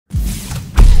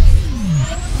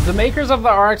The makers of the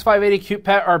RX 580 Cute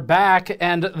Pet are back,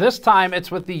 and this time it's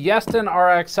with the Yeston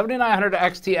RX 7900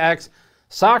 XTX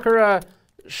Sakura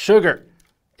Sugar.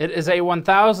 It is a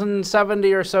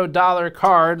 $1,070 or so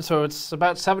card, so it's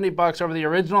about 70 bucks over the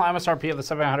original MSRP of the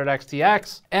 700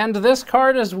 XTX. And this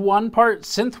card is one part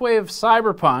synthwave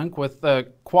cyberpunk with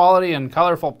the quality and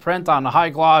colorful print on a high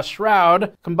gloss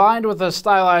shroud, combined with a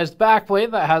stylized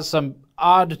backplate that has some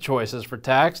odd choices for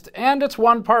text, and it's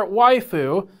one part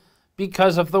waifu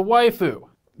because of the waifu.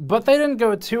 But they didn't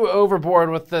go too overboard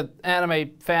with the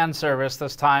anime fan service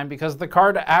this time because the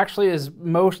card actually is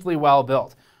mostly well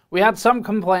built. We had some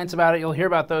complaints about it, you'll hear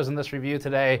about those in this review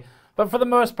today, but for the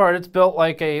most part it's built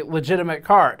like a legitimate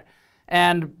card.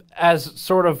 And as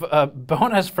sort of a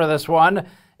bonus for this one,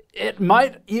 it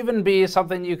might even be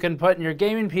something you can put in your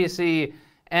gaming PC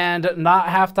and not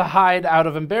have to hide out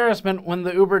of embarrassment when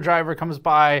the Uber driver comes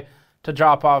by to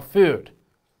drop off food.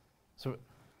 So,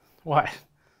 what?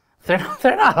 They're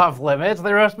not off limits,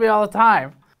 they roast me all the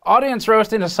time. Audience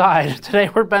roasting aside, today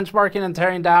we're benchmarking and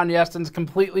tearing down Yeston's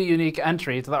completely unique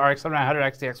entry to the RX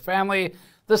 7900 XTX family,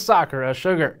 the Sakura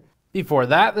Sugar. Before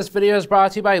that, this video is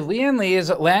brought to you by Lee &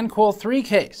 Lee's LanCool 3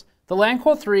 case. The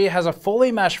LanCool 3 has a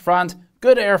fully mesh front,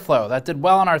 good airflow that did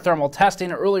well in our thermal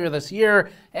testing earlier this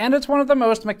year, and it's one of the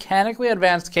most mechanically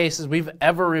advanced cases we've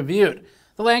ever reviewed.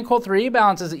 The LanCool 3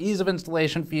 balances ease of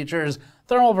installation features,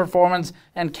 thermal performance,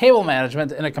 and cable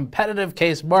management in a competitive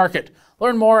case market.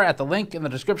 Learn more at the link in the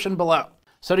description below.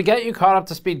 So to get you caught up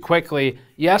to speed quickly,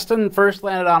 Yeston first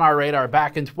landed on our radar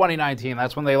back in 2019.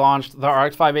 That's when they launched the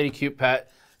RX 580 Cute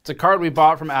Pet. It's a card we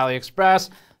bought from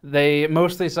AliExpress. They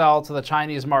mostly sell to the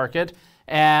Chinese market,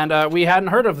 and we hadn't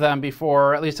heard of them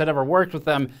before, or at least had ever worked with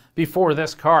them before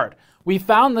this card. We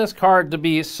found this card to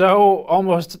be so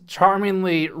almost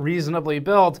charmingly reasonably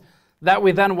built that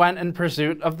we then went in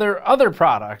pursuit of their other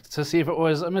product to see if it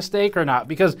was a mistake or not,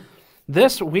 because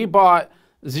this we bought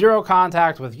zero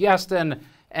contact with Yeston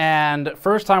and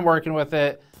first time working with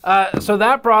it. So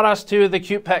that brought us to the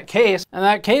Cute Pet case, and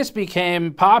that case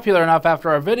became popular enough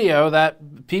after our video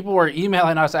that people were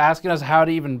emailing us asking us how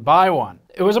to even buy one.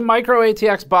 It was a micro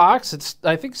ATX box. It's,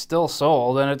 I think, still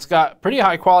sold, and it's got pretty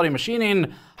high quality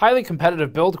machining, highly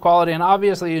competitive build quality, and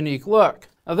obviously unique look.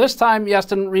 Now this time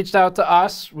Yeston reached out to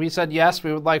us. We said yes,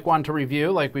 we would like one to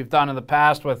review like we've done in the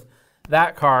past with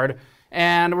that card.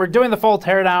 And we're doing the full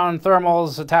teardown,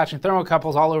 thermals, attaching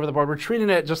thermocouples all over the board. We're treating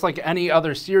it just like any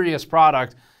other serious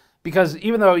product because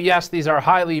even though, yes, these are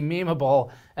highly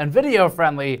memeable and video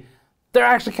friendly, they're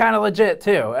actually kind of legit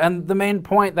too. And the main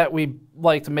point that we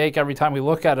like to make every time we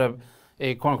look at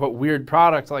a quote-unquote weird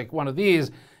product like one of these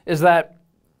is that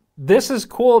this is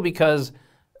cool because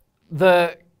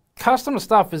the custom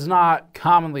stuff is not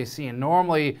commonly seen.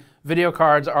 Normally, video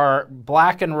cards are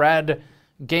black and red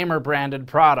gamer branded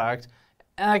product,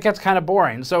 and it gets kind of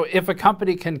boring. So if a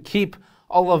company can keep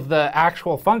all of the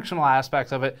actual functional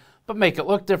aspects of it, but make it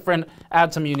look different,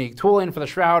 add some unique tooling for the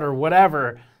shroud or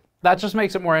whatever, that just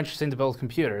makes it more interesting to build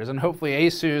computers. And hopefully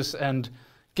Asus and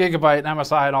Gigabyte and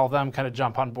MSI and all of them kind of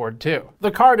jump on board too.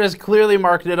 The card is clearly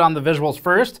marketed on the visuals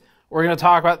first. We're going to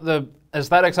talk about the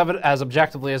aesthetics of it as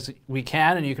objectively as we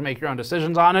can, and you can make your own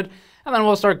decisions on it. And then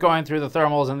we'll start going through the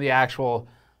thermals and the actual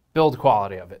build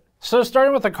quality of it. So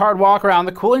starting with the card walk around,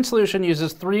 the cooling solution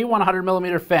uses 3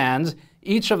 100mm fans.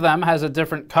 Each of them has a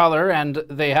different color, and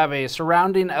they have a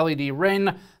surrounding LED ring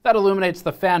that illuminates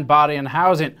the fan body and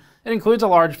housing. It includes a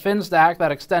large fin stack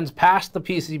that extends past the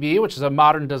PCB, which is a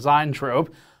modern design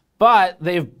trope, but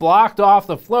they've blocked off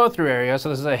the flow-through area, so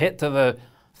this is a hit to the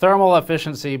thermal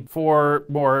efficiency for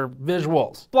more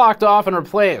visuals. Blocked off and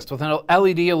replaced with an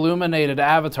LED illuminated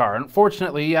avatar.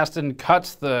 Unfortunately, Yeston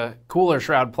cuts the cooler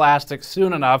shroud plastic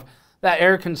soon enough that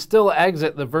air can still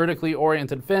exit the vertically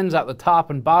oriented fins at the top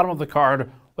and bottom of the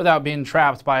card without being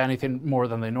trapped by anything more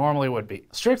than they normally would be.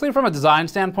 Strictly from a design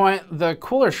standpoint, the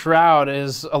cooler shroud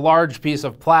is a large piece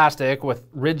of plastic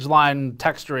with ridgeline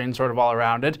texturing sort of all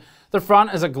around it. The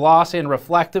front is a glossy and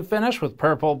reflective finish with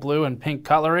purple, blue, and pink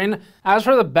coloring. As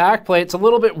for the back plate, it's a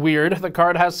little bit weird. The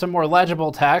card has some more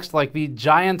legible text like the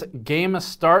giant game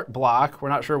start block. We're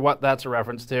not sure what that's a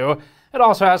reference to. It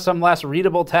also has some less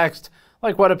readable text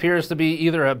like what appears to be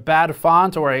either a bad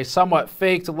font or a somewhat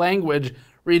faked language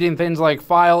reading things like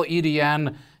file,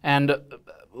 EDN, and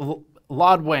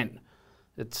Lodwin.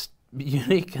 It's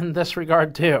unique in this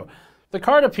regard too. The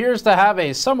card appears to have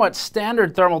a somewhat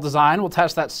standard thermal design. We'll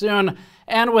test that soon.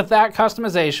 And with that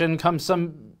customization comes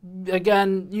some,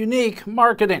 again, unique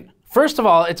marketing. First of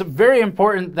all, it's very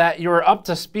important that you're up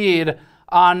to speed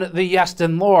on the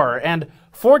Yeston lore. And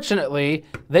fortunately,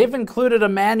 they've included a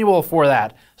manual for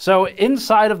that. So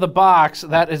inside of the box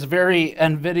that is very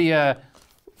NVIDIA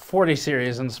 40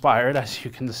 series inspired, as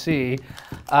you can see.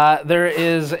 There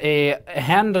is a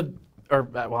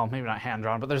well, maybe not hand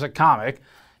drawn, but there's a comic.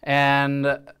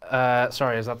 And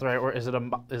sorry, is that the right word? Is it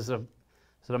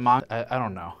a manga? I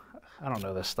don't know. I don't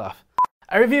know this stuff.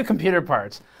 I review computer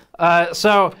parts.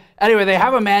 So anyway, they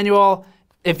have a manual.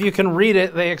 If you can read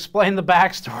it, they explain the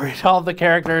backstory to all the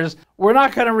characters. We're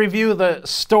not going to review the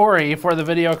story for the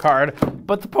video card,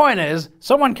 but the point is,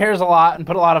 someone cares a lot and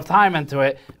put a lot of time into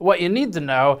it. What you need to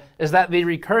know is that the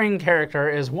recurring character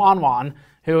is Wan Wan,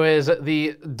 who is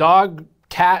the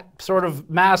dog-cat sort of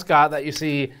mascot that you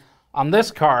see on this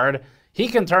card. He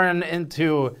can turn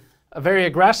into a very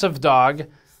aggressive dog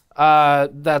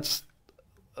that's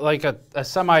like a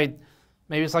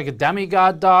maybe it's like a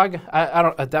demigod dog.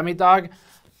 A demidog.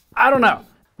 I don't know.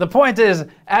 The point is,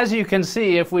 as you can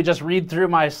see, if we just read through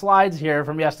my slides here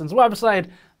from Yeston's website,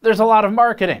 there's a lot of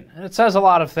marketing, and it says a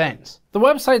lot of things. The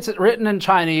website's written in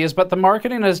Chinese, but the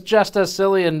marketing is just as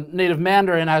silly in native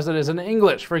Mandarin as it is in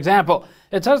English. For example,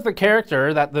 it says the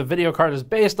character that the video card is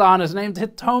based on is named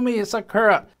Hitomi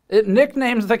Sakura. It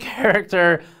nicknames the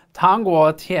character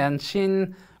Tangguo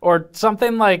Tianqin, or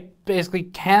something like basically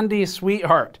Candy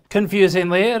Sweetheart.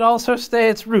 Confusingly, it also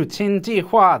states Ruqin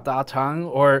Jihua Datang,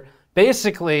 or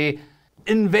basically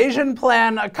invasion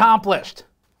plan accomplished.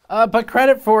 But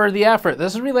credit for the effort.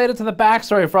 This is related to the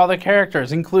backstory for all the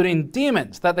characters, including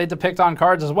demons that they depict on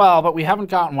cards as well, but we haven't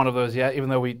gotten one of those yet, even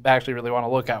though we actually really want to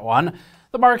look at one.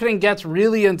 The marketing gets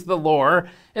really into the lore.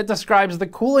 It describes the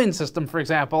cooling system, for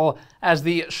example, as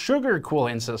the sugar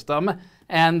cooling system.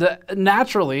 And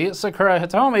naturally, Sakura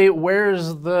Hitomi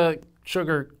wears the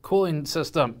sugar cooling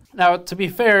system. Now, to be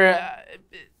fair,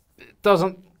 it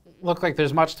doesn't look like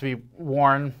there's much to be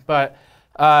worn, but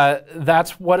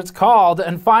that's what it's called.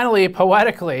 And finally,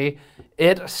 poetically,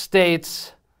 it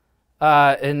states,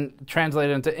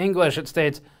 translated into English, it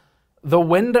states, "The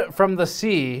wind from the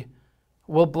sea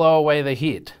will blow away the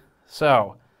heat."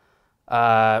 So,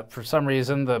 for some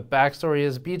reason, the backstory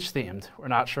is beach themed. We're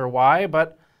not sure why,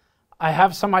 but I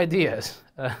have some ideas.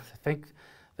 I think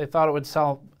they thought it would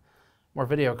sell more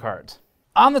video cards.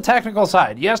 On the technical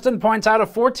side, Yeston points out a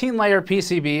 14-layer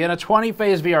PCB and a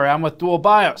 20-phase VRM with dual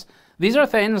BIOS. These are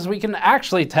things we can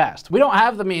actually test. We don't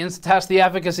have the means to test the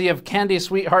efficacy of Candy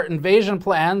Sweetheart invasion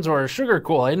plans or sugar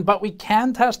cooling, but we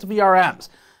can test VRMs.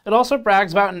 It also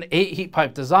brags about an 8 heat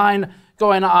pipe design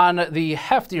going on the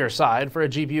heftier side for a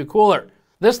GPU cooler.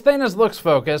 This thing is looks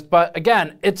focused, but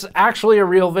again, it's actually a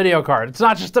real video card. It's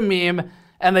not just a meme,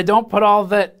 and they don't put all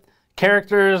the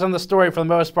characters and the story for the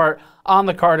most part on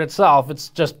the card itself. It's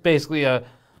just basically a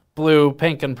blue,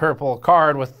 pink, and purple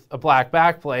card with a black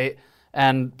backplate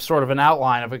and sort of an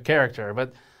outline of a character,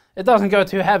 but it doesn't go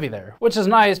too heavy there, which is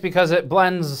nice because it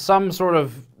blends some sort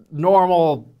of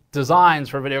normal designs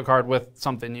for a video card with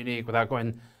something unique without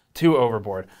going too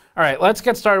overboard. All right, let's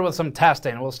get started with some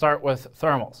testing. We'll start with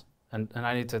thermals. And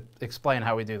I need to explain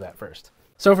how we do that first.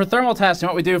 So for thermal testing,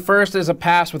 what we do first is a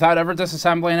pass without ever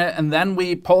disassembling it, and then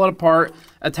we pull it apart,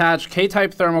 attach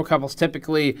K-type thermocouples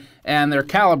typically, and they're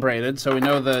calibrated, so we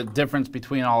know the difference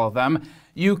between all of them.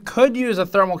 You could use a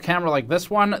thermal camera like this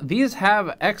one. These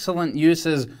have excellent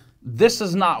uses. This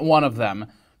is not one of them,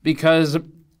 because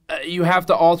you have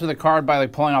to alter the card by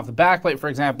like pulling off the backplate, for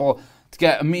example, to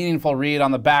get a meaningful read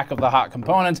on the back of the hot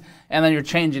components, and then you're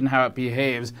changing how it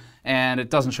behaves. And it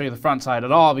doesn't show you the front side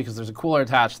at all because there's a cooler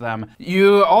attached to them.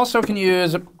 You also can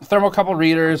use thermocouple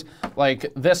readers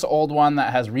like this old one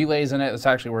that has relays in it. This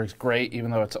actually works great,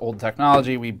 even though it's old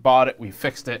technology. We bought it, we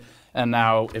fixed it, and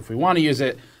now if we want to use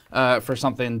it for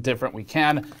something different, we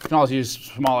can. You can also use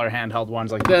smaller handheld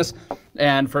ones like this.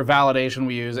 And for validation,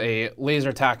 we use a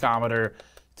laser tachometer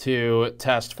to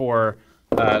test for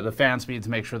the fan speed to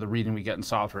make sure the reading we get in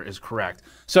software is correct.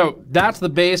 So that's the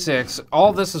basics.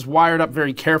 All this is wired up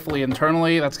very carefully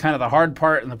internally. That's kind of the hard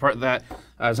part, and the part that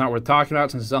is not worth talking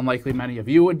about since it's unlikely many of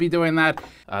you would be doing that.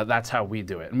 That's how we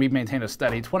do it. And we've maintained a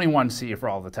steady 21C for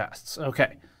all the tests.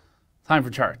 Okay, time for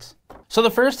charts. So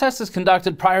the first test is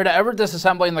conducted prior to ever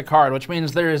disassembling the card, which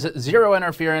means there is zero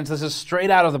interference. This is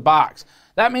straight out of the box.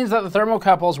 That means that the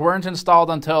thermocouples weren't installed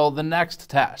until the next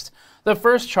test. The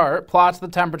first chart plots the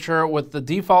temperature with the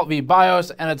default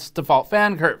VBIOS and its default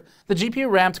fan curve. The GPU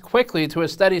ramped quickly to a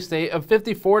steady state of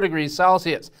 54 degrees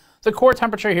Celsius. The core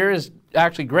temperature here is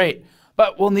actually great,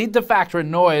 But we'll need to factor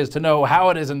in noise to know how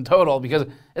it is in total, because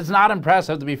it's not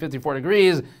impressive to be 54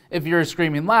 degrees if you're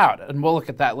screaming loud, and we'll look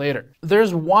at that later.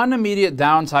 There's one immediate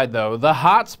downside though. The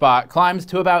hotspot climbs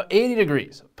to about 80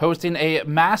 degrees, posting a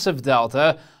massive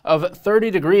delta of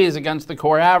 30 degrees against the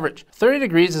core average. 30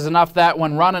 degrees is enough that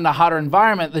when run in a hotter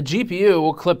environment, the GPU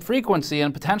will clip frequency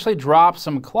and potentially drop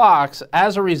some clocks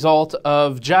as a result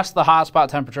of just the hotspot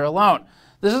temperature alone.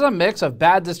 This is a mix of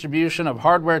bad distribution of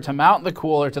hardware to mount the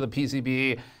cooler to the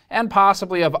PCB and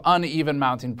possibly of uneven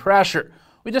mounting pressure.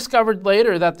 We discovered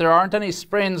later that there aren't any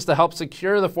springs to help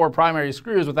secure the 4 primary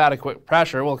screws with adequate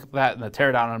pressure. We'll look at that in the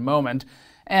teardown in a moment.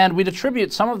 And we'd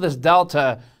attribute some of this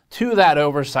delta to that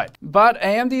oversight. But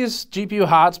AMD's GPU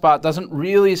hotspot doesn't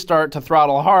really start to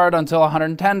throttle hard until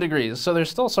 110 degrees, so there's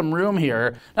still some room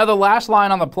here. Now the last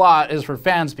line on the plot is for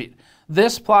fan speed.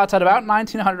 This plots at about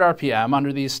 1900 RPM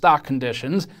under these stock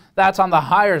conditions. That's on the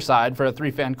higher side for a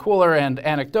 3-fan cooler, and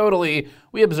anecdotally,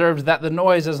 we observed that the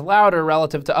noise is louder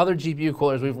relative to other GPU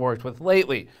coolers we've worked with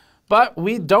lately. But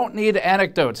we don't need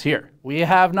anecdotes here. We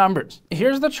have numbers.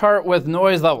 Here's the chart with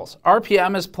noise levels.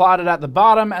 RPM is plotted at the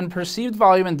bottom, and perceived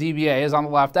volume in dBA is on the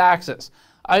left axis.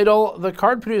 Idle, the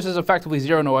card produces effectively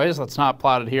zero noise. That's not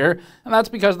plotted here, and that's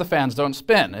because the fans don't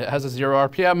spin. It has a 0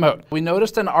 RPM mode. We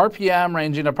noticed an RPM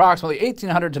ranging approximately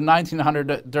 1800 to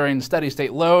 1900 during steady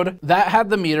state load. That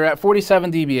had the meter at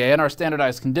 47 dBA in our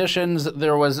standardized conditions.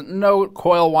 There was no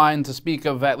coil whine to speak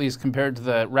of, at least compared to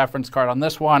the reference card on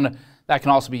this one. That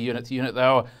can also be unit to unit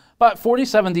though. But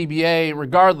 47 dBA,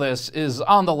 regardless, is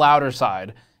on the louder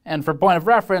side. And for point of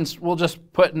reference, we'll just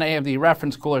put an AMD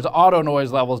reference cooler's auto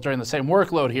noise levels during the same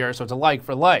workload here, so it's a like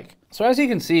for like. So as you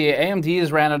can see,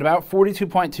 AMD's ran at about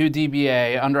 42.2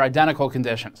 dBA under identical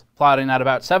conditions, plotting at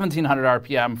about 1700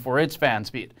 RPM for its fan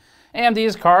speed.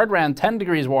 AMD's card ran 10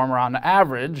 degrees warmer on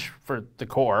average for the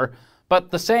core,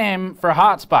 but the same for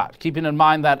hotspot, keeping in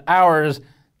mind that ours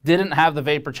didn't have the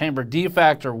vapor chamber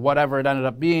defect or whatever it ended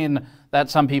up being that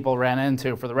some people ran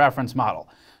into for the reference model.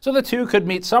 So the two could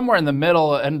meet somewhere in the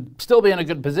middle and still be in a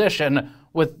good position,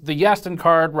 with the Yeston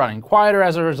card running quieter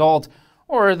as a result,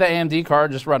 or the AMD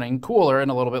card just running cooler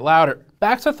and a little bit louder.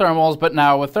 Back to thermals, but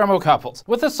now with thermocouples.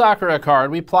 With the Sakura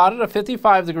card, we plotted a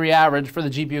 55 degree average for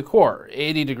the GPU core,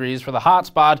 80 degrees for the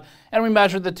hotspot, and we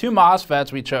measured the 2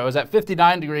 MOSFETs we chose at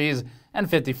 59 degrees and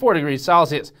 54 degrees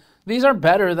Celsius. These are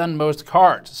better than most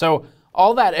cards, so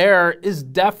all that air is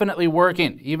definitely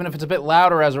working, even if it's a bit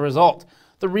louder as a result.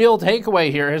 The real takeaway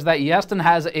here is that Yeston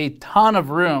has a ton of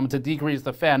room to decrease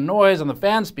the fan noise and the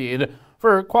fan speed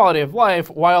for quality of life,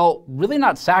 while really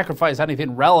not sacrifice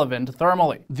anything relevant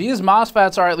thermally. These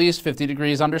MOSFETs are at least 50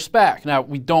 degrees under spec. Now,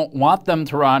 we don't want them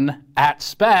to run at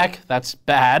spec, that's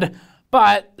bad,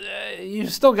 but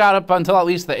you've still got up until at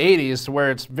least the 80s to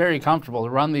where it's very comfortable to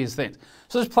run these things.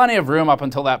 So there's plenty of room up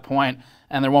until that point,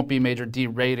 and there won't be major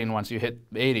derating once you hit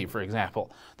 80, for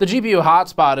example. The GPU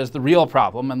hotspot is the real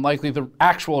problem, and likely the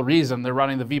actual reason they're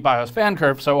running the vBIOS fan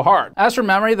curve so hard. As for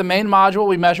memory, the main module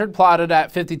we measured plotted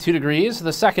at 52 degrees.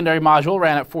 The secondary module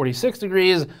ran at 46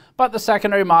 degrees, but the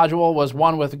secondary module was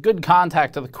one with good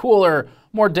contact to the cooler,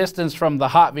 more distance from the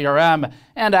hot VRM,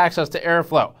 and access to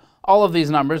airflow. All of these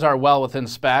numbers are well within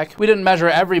spec. We didn't measure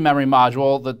every memory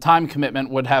module. The time commitment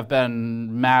would have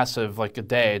been massive, like a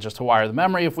day, just to wire the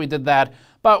memory if we did that.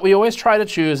 But we always try to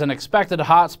choose an expected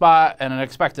hotspot and an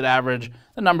expected average.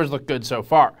 The numbers look good so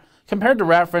far. Compared to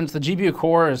reference, the GPU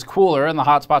core is cooler and the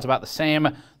hotspot's about the same.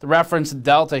 The reference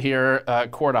delta here,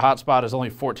 core to hotspot, is only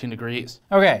 14 degrees.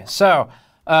 Okay, so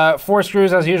 4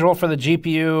 screws as usual for the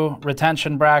GPU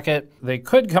retention bracket. They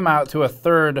could come out to a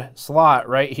 3rd slot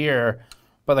right here,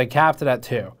 but they capped it at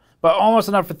 2. But almost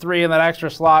enough for 3, and that extra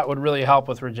slot would really help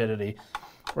with rigidity.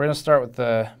 We're gonna start with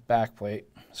the backplate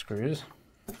screws.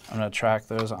 I'm gonna track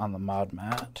those on the mod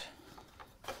mat,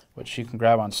 which you can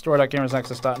grab on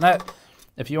store.gamersnexus.net.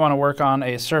 If you wanna work on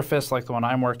a surface like the one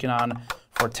I'm working on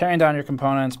for tearing down your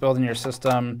components, building your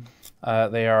system,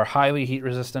 they are highly heat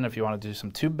resistant if you wanna do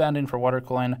some tube bending for water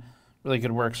cooling. Really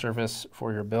good work surface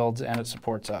for your builds, and it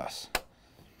supports us.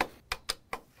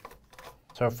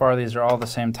 So far, these are all the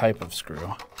same type of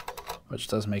screw, which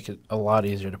does make it a lot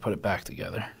easier to put it back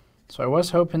together. So I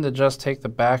was hoping to just take the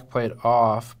back plate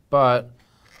off, but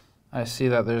I see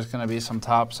that there's going to be some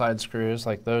top side screws,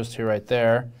 like those 2 right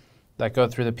there, that go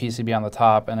through the PCB on the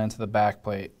top and into the back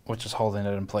plate, which is holding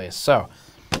it in place. So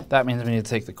that means we need to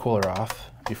take the cooler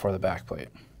off before the back plate.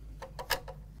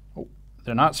 Oh,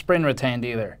 they're not spring retained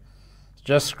either. It's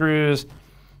just screws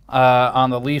on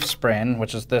the leaf spring,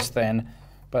 which is this thing,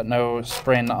 but no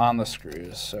spring on the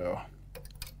screws, so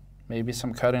maybe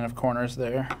some cutting of corners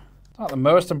there. Not the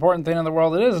most important thing in the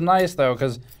world. It is nice though,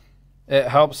 because it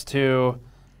helps to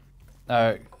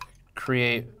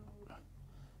create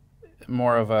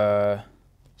more of a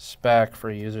spec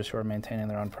for users who are maintaining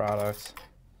their own products.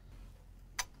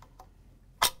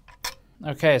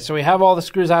 Okay, so we have all the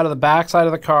screws out of the back side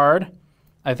of the card.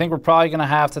 I think we're probably going to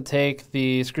have to take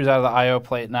the screws out of the I/O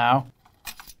plate now.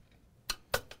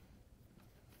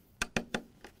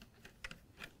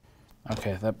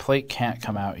 Okay, that plate can't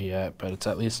come out yet, but it's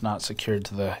at least not secured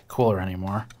to the cooler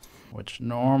anymore, which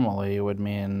normally would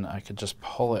mean I could just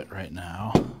pull it right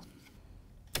now.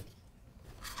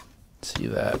 See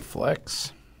that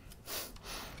flex?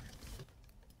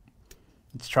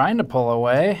 It's trying to pull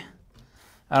away.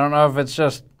 I don't know if it's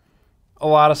just a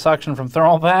lot of suction from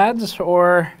thermal pads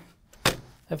or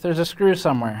if there's a screw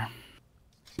somewhere.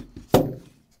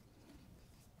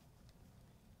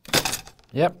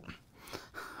 Yep.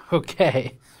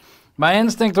 Okay. My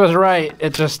instinct was right.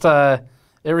 It just, it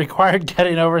required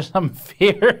getting over some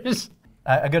fears.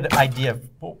 A good idea.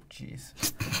 Oh,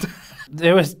 jeez.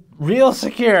 It was real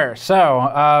secure.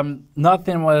 So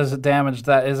nothing was damaged.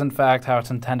 That is, in fact, how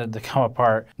it's intended to come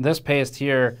apart. This paste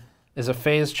here is a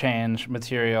phase change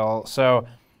material. So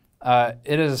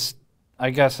it is, I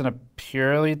guess, in a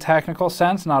purely technical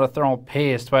sense, not a thermal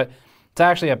paste, but it's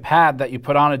actually a pad that you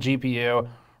put on a GPU.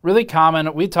 Really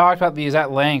common. We talked about these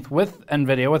at length with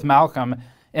NVIDIA, with Malcolm,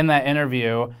 in that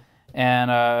interview.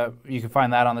 And you can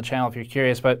find that on the channel if you're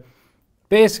curious. But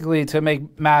basically, to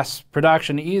make mass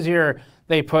production easier,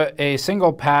 they put a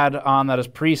single pad on that is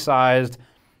pre-sized.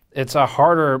 It's a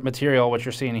harder material, what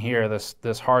you're seeing here,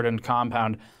 this hardened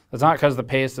compound. It's not because the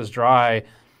paste is dry.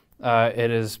 It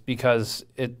is because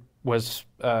it was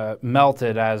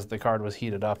melted as the card was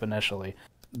heated up initially.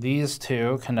 These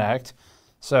two connect.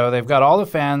 So they've got all the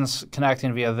fans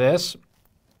connecting via this,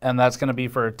 and that's going to be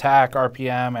for TAC,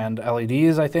 RPM, and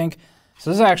LEDs, I think. So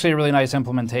this is actually a really nice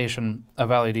implementation of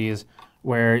LEDs,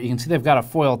 where you can see they've got a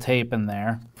foil tape in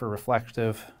there for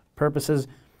reflective purposes.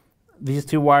 These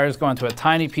two wires go into a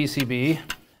tiny PCB,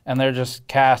 and they're just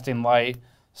casting light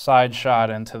side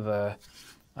shot into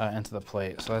the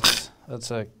plate. So that's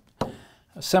a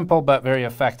simple but very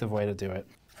effective way to do it.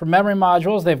 For memory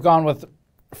modules, they've gone with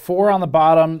 4 on the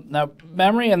bottom. Now,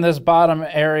 memory in this bottom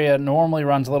area normally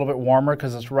runs a little bit warmer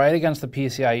because it's right against the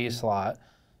PCIe slot.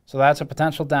 So that's a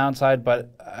potential downside,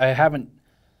 but I haven't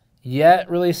yet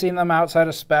really seen them outside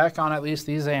of spec on at least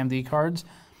these AMD cards.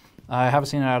 I haven't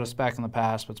seen it out of spec in the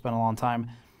past, but it's been a long time.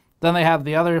 Then they have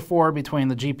the other 4 between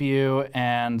the GPU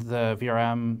and the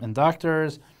VRM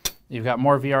inductors. You've got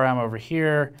more VRM over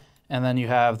here, and then you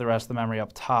have the rest of the memory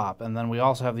up top. And then we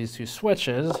also have these 2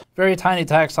 switches. Very tiny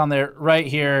text on there right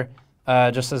here,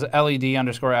 just says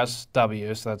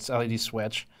LED_SW, so that's LED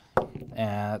switch.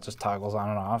 And it just toggles on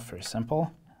and off, very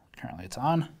simple. Currently it's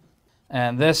on.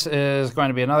 And this is going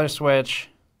to be another switch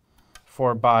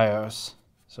for BIOS.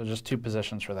 So just 2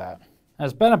 positions for that. Now,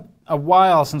 it's been a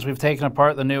while since we've taken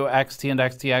apart the new XT and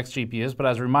XTX GPUs, but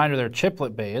as a reminder, they're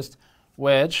chiplet based,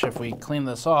 which if we clean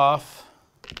this off,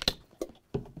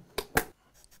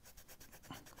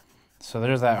 so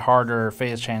there's that harder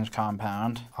phase change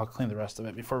compound. I'll clean the rest of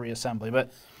it before reassembly,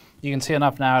 but you can see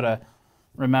enough now to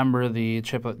remember the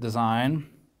chiplet design.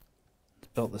 It's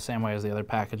built the same way as the other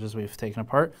packages we've taken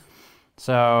apart.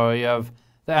 So you have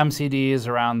the MCDs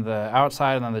around the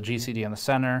outside and then the GCD in the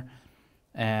center.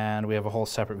 And we have a whole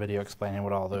separate video explaining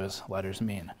what all those letters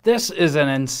mean. This is an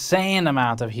insane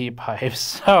amount of heat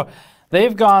pipes. So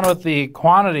they've gone with the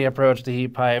quantity approach to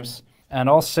heat pipes, and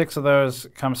all 6 of those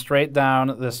come straight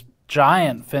down this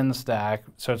giant fin stack.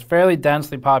 So it's fairly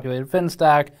densely populated fin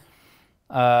stack,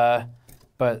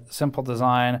 but simple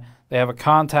design. They have a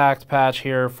contact patch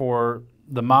here for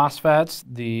the MOSFETs.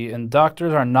 The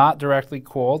inductors are not directly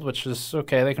cooled, which is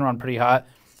okay. They can run pretty hot.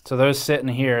 So those sit in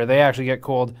here. They actually get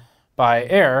cooled by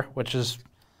air, which is,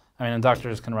 I mean,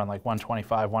 inductors can run like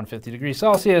 125, 150 degrees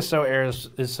Celsius, so air is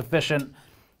sufficient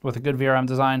with a good VRM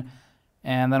design.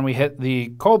 And then we hit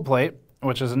the cold plate,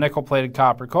 which is a nickel-plated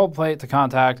copper cold plate to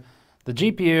contact the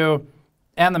GPU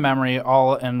and the memory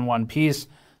all in one piece,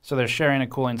 so they're sharing a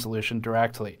cooling solution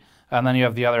directly. And then you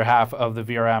have the other half of the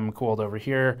VRM cooled over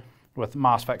here with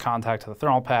MOSFET contact to the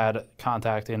thermal pad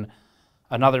contacting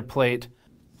another plate.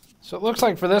 So it looks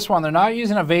like for this one, they're not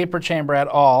using a vapor chamber at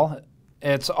all.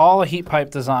 It's all a heat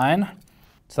pipe design.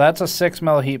 So that's a 6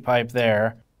 mil heat pipe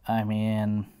there. I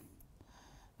mean,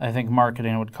 I think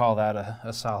marketing would call that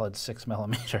a solid 6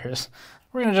 millimeters.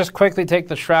 We're gonna just quickly take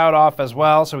the shroud off as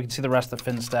well so we can see the rest of the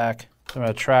fin stack. So I'm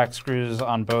gonna track screws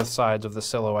on both sides of the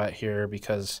silhouette here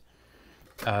because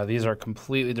these are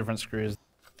completely different screws.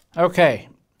 Okay,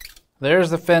 there's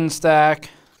the fin stack.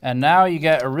 And now you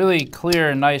get a really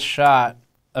clear, nice shot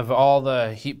of all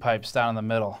the heat pipes down in the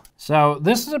middle. So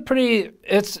this is a pretty,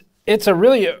 it's a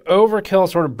really overkill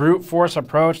sort of brute force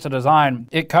approach to design.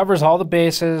 It covers all the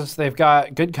bases. They've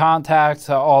got good contact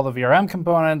to all the VRM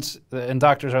components. The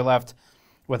inductors are left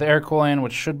with air cooling,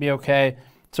 which should be okay.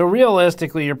 So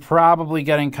realistically, you're probably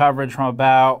getting coverage from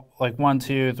about like 1,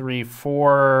 2, 3,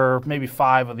 4, maybe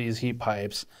 5 of these heat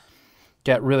pipes.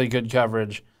 Get really good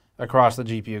coverage across the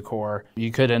GPU core.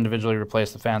 You could individually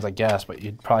replace the fans, I guess, but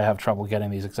you'd probably have trouble getting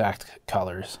these exact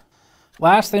colors.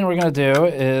 Last thing we're gonna do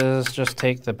is just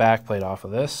take the back plate off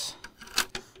of this.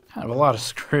 Kind of a lot of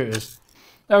screws.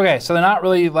 Okay, so they're not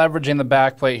really leveraging the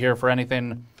back plate here for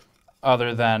anything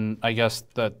other than, I guess,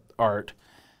 the art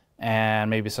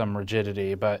and maybe some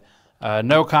rigidity, but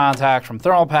no contact from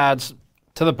thermal pads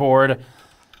to the board.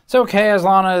 It's okay as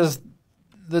long as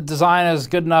the design is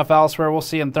good enough elsewhere. We'll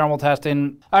see in thermal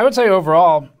testing. I would say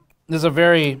overall, this is a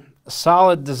very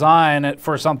solid design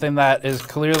for something that is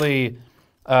clearly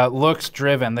looks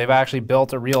driven. They've actually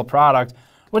built a real product,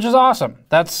 which is awesome.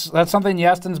 That's something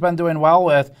Yeston's been doing well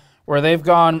with, where they've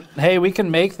gone, hey, we can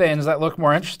make things that look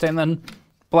more interesting than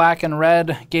black and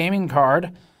red gaming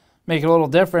card, make it a little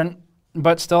different,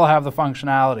 but still have the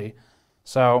functionality.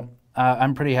 So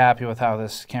I'm pretty happy with how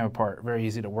this came apart. Very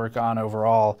easy to work on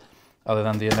overall, other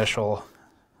than the initial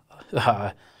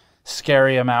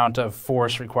scary amount of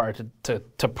force required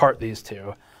to part these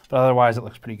two. But otherwise, it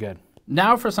looks pretty good.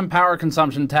 Now for some power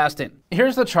consumption testing.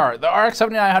 Here's the chart. The RX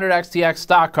 7900 XTX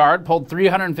stock card pulled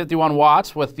 351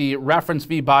 watts with the reference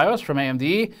VBIOS from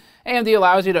AMD. AMD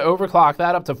allows you to overclock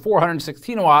that up to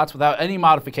 416 watts without any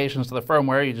modifications to the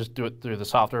firmware. You just do it through the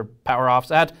software power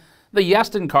offset. The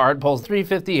Yeston card pulls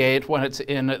 358 when it's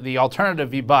in the alternative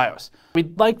VBIOS.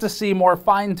 We'd like to see more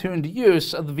fine-tuned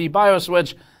use of the VBIOS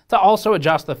switch to also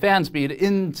adjust the fan speed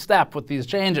in step with these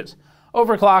changes.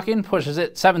 Overclocking pushes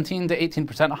it 17 to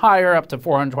 18% higher, up to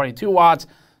 422 watts.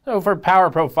 So for power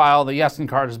profile, the Yeston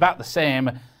card is about the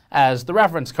same as the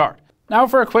reference card. Now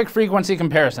for a quick frequency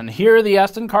comparison. Here, the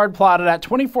Yeston card plotted at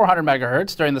 2400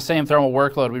 megahertz during the same thermal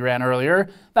workload we ran earlier.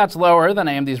 That's lower than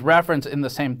AMD's reference in the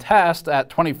same test at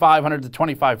 2500 to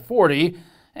 2540,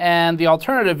 and the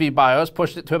alternative VBIOS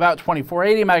pushed it to about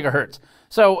 2480 megahertz.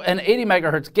 So an 80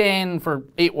 megahertz gain for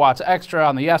 8 watts extra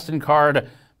on the Yeston card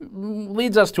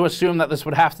leads us to assume that this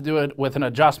would have to do it with an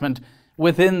adjustment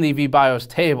within the VBIOS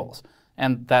tables.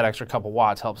 And that extra couple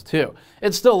watts helps too.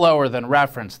 It's still lower than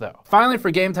reference though. Finally, for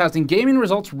game testing, gaming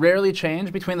results rarely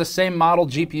change between the same model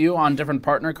GPU on different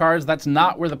partner cards. That's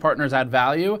not where the partners add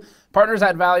value. Partners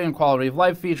add value in quality of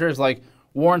life features like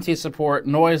warranty support,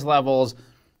 noise levels,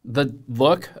 the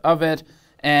look of it,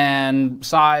 and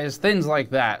size, things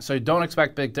like that. So don't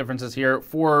expect big differences here.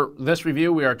 For this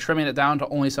review, we are trimming it down to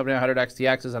only 7900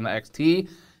 XTXs and the XT.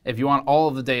 If you want all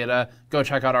of the data, go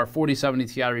check out our 4070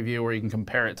 Ti review where you can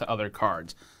compare it to other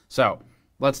cards. So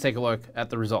let's take a look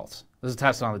at the results. This is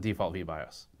tested on the default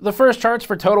VBIOS. The first chart's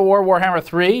for Total War Warhammer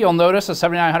 3. You'll notice a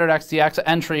 7900 XTX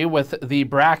entry with the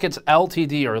brackets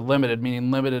LTD, or limited, meaning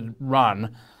limited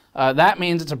run. That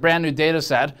means it's a brand new data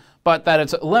set, but that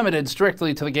it's limited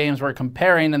strictly to the games we're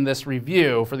comparing in this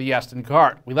review for the Yeston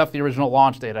card. We left the original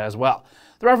launch data as well.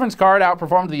 The reference card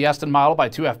outperformed the Yeston model by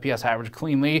 2 FPS average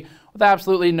cleanly, with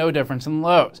absolutely no difference in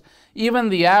lows. Even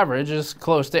the average is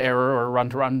close to error or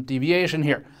run-to-run deviation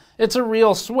here. It's a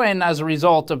real swing as a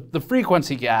result of the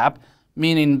frequency gap,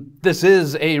 meaning this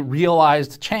is a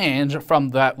realized change from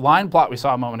that line plot we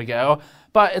saw a moment ago,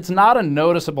 but it's not a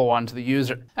noticeable one to the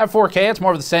user. At 4K, it's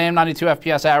more of the same, 92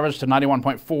 FPS average to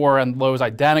 91.4, and lows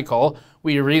identical.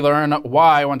 We relearn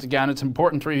why, once again, it's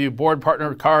important to review board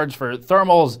partner cards for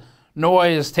thermals,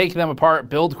 noise, taking them apart,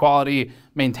 build quality,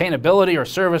 maintainability or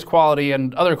service quality,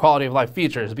 and other quality of life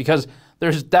features, because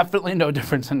there's definitely no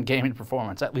difference in gaming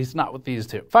performance, at least not with these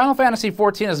two. Final Fantasy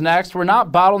XIV is next. We're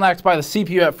not bottlenecked by the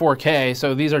CPU at 4K,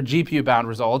 so these are GPU-bound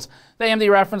results. The AMD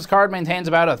reference card maintains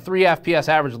about a 3 FPS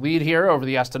average lead here over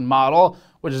the Yeston model,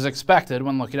 which is expected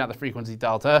when looking at the frequency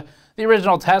delta. The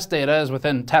original test data is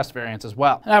within test variants as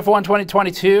well. And F1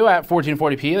 2022 at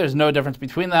 1440p, there's no difference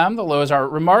between them. The lows are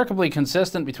remarkably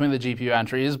consistent between the GPU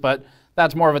entries, but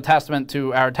that's more of a testament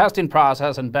to our testing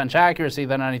process and bench accuracy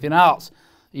than anything else.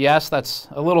 Yes, that's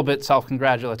a little bit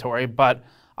self-congratulatory, but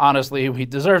honestly, we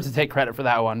deserve to take credit for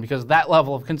that one, because that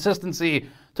level of consistency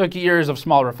took years of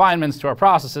small refinements to our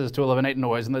processes to eliminate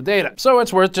noise in the data. So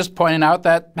it's worth just pointing out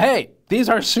that, hey, these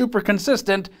are super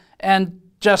consistent, and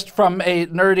just from a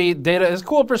nerdy data is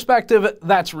cool perspective,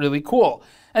 that's really cool.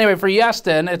 Anyway, for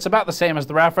Yeston, it's about the same as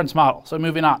the reference model. So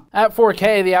moving on. At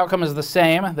 4K, the outcome is the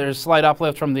same. There's slight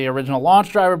uplift from the original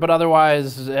launch driver, but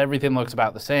otherwise, everything looks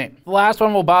about the same. The last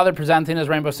one we'll bother presenting is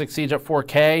Rainbow Six Siege at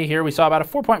 4K. Here we saw about a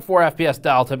 4.4 FPS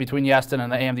delta between Yeston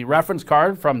and the AMD reference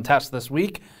card from tests this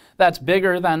week. That's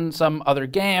bigger than some other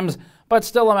games, but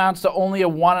still amounts to only a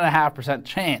 1.5%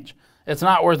 change. It's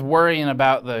not worth worrying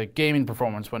about the gaming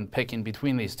performance when picking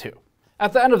between these two.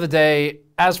 At the end of the day,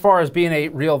 as far as being a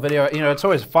real video, you know, it's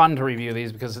always fun to review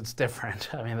these because it's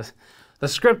different. I mean, the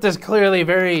script is clearly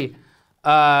very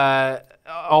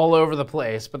all over the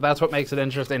place, but that's what makes it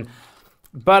interesting.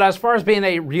 But as far as being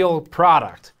a real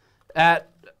product,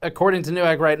 according to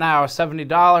Newegg right now,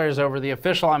 $70 over the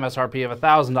official MSRP of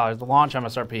 $1,000, the launch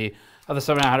MSRP of the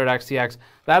 7900 XTX,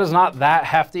 that is not that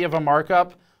hefty of a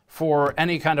markup for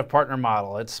any kind of partner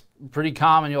model. It's pretty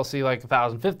common. You'll see like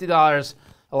 $1,050,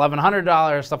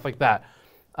 $1,100, stuff like that.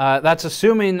 That's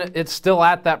assuming it's still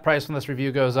at that price when this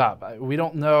review goes up. We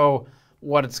don't know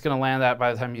what it's going to land at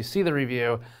by the time you see the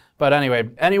review. But anyway,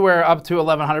 anywhere up to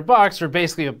 $1,100 or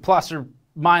basically a plus or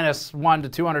minus $100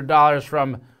 to $200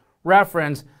 from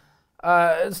reference,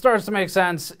 it starts to make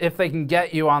sense if they can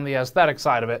get you on the aesthetic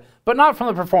side of it, but not from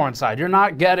the performance side. You're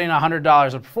not getting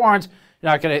 $100 of performance.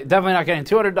 You're not definitely not getting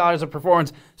 $200 of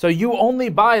performance. So you only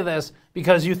buy this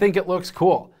because you think it looks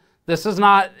cool. This is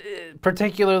not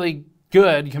particularly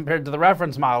good compared to the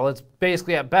reference model. It's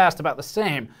basically at best about the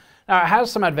same. Now it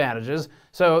has some advantages.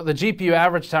 So the GPU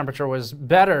average temperature was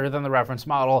better than the reference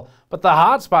model, but the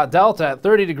hotspot delta at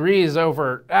 30 degrees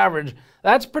over average,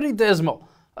 that's pretty dismal.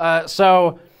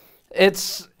 So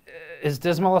is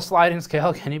dismal a sliding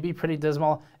scale? Can you be pretty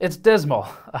dismal? It's dismal.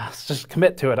 Let's just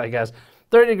commit to it, I guess.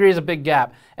 30 degrees is a big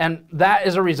gap, and that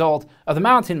is a result of the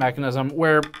mounting mechanism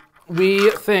where we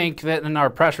think that in our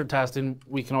pressure testing,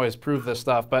 we can always prove this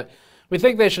stuff, but we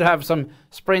think they should have some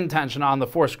spring tension on the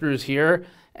 4 screws here,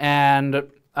 and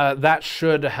that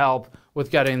should help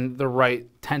with getting the right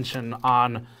tension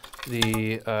on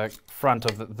the front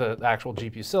of the actual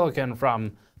GPU silicon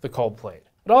from the cold plate.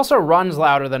 It also runs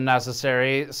louder than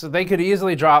necessary, so they could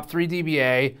easily drop 3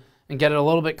 dBA and get it a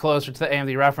little bit closer to the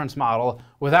AMD reference model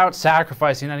without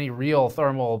sacrificing any real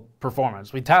thermal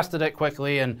performance. We tested it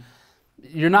quickly, and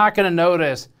you're not going to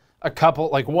notice a couple,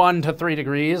 like 1 to 3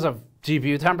 degrees of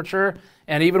GPU temperature,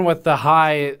 and even with the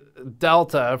high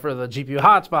delta for the GPU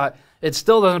hotspot, it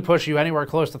still doesn't push you anywhere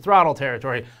close to throttle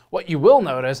territory. What you will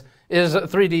notice is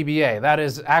 3 dBA. That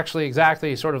is actually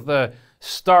exactly sort of the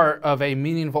start of a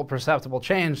meaningful perceptible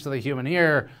change to the human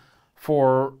ear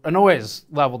for a noise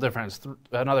level difference.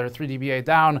 Another 3 dBA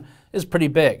down is pretty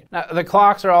big. Now, the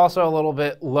clocks are also a little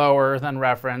bit lower than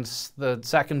reference. The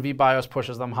second VBIOS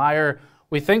pushes them higher.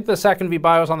 We think the second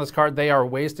VBIOS on this card, they are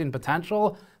wasting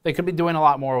potential. They could be doing a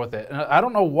lot more with it. And I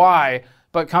don't know why,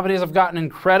 but companies have gotten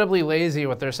incredibly lazy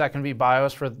with their second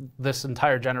VBIOS for this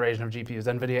entire generation of GPUs,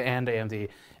 NVIDIA and AMD.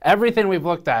 Everything we've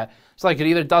looked at, it's like it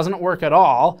either doesn't work at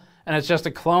all, and it's just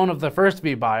a clone of the first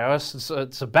VBIOS,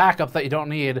 it's a backup that you don't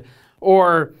need,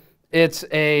 or it's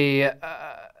a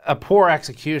poor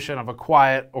execution of a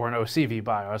quiet or an OC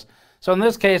VBIOS. So in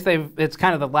this case, it's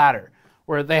kind of the latter,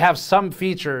 where they have some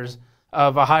features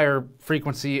of a higher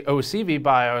frequency OC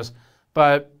VBIOS,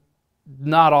 but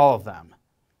not all of them.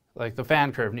 Like the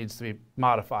fan curve needs to be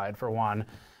modified for one,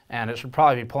 and it should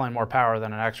probably be pulling more power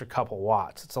than an extra couple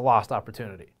watts. It's a lost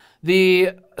opportunity.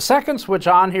 The second switch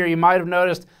on here, you might have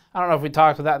noticed, I don't know if we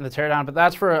talked about that in the teardown, but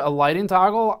that's for a lighting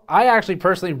toggle. I actually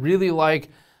personally really like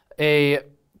a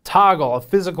toggle, a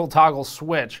physical toggle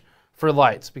switch for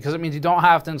lights, because it means you don't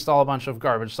have to install a bunch of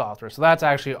garbage software. So that's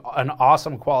actually an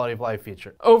awesome quality of life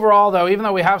feature. Overall though, even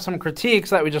though we have some critiques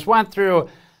that we just went through,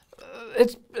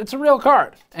 it's a real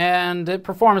card, and it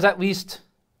performs at least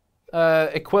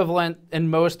equivalent in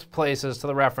most places to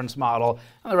the reference model.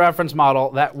 And the reference model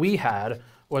that we had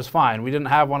was fine. We didn't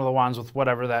have one of the ones with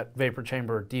whatever that vapor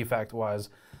chamber defect was,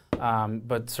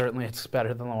 but certainly it's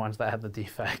better than the ones that had the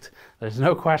defect. There's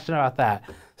no question about that.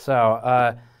 So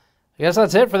I guess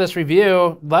that's it for this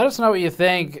review. Let us know what you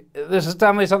think. This is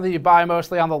definitely something you buy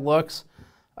mostly on the looks,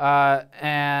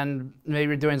 and maybe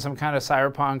you're doing some kind of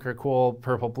cyberpunk or cool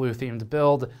purple-blue themed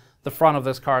build. The front of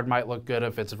this card might look good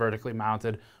if it's vertically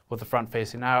mounted with the front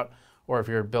facing out, or if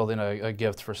you're building a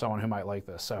gift for someone who might like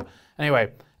this. So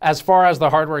anyway, as far as the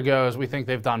hardware goes, we think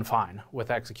they've done fine with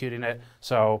executing it.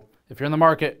 So if you're in the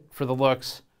market for the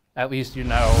looks, at least you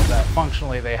know that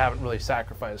functionally they haven't really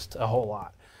sacrificed a whole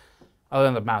lot. Other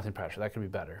than the mounting pressure, that could be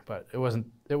better, but it wasn't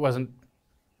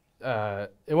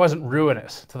it wasn't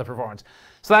ruinous to the performance.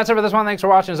 So that's it for this one. Thanks for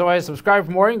watching. As always, subscribe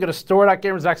for more. You can go to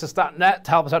store.gamersnexus.net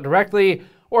to help us out directly,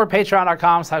 or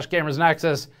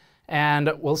patreon.com/gamersnexus,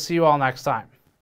 and we'll see you all next time.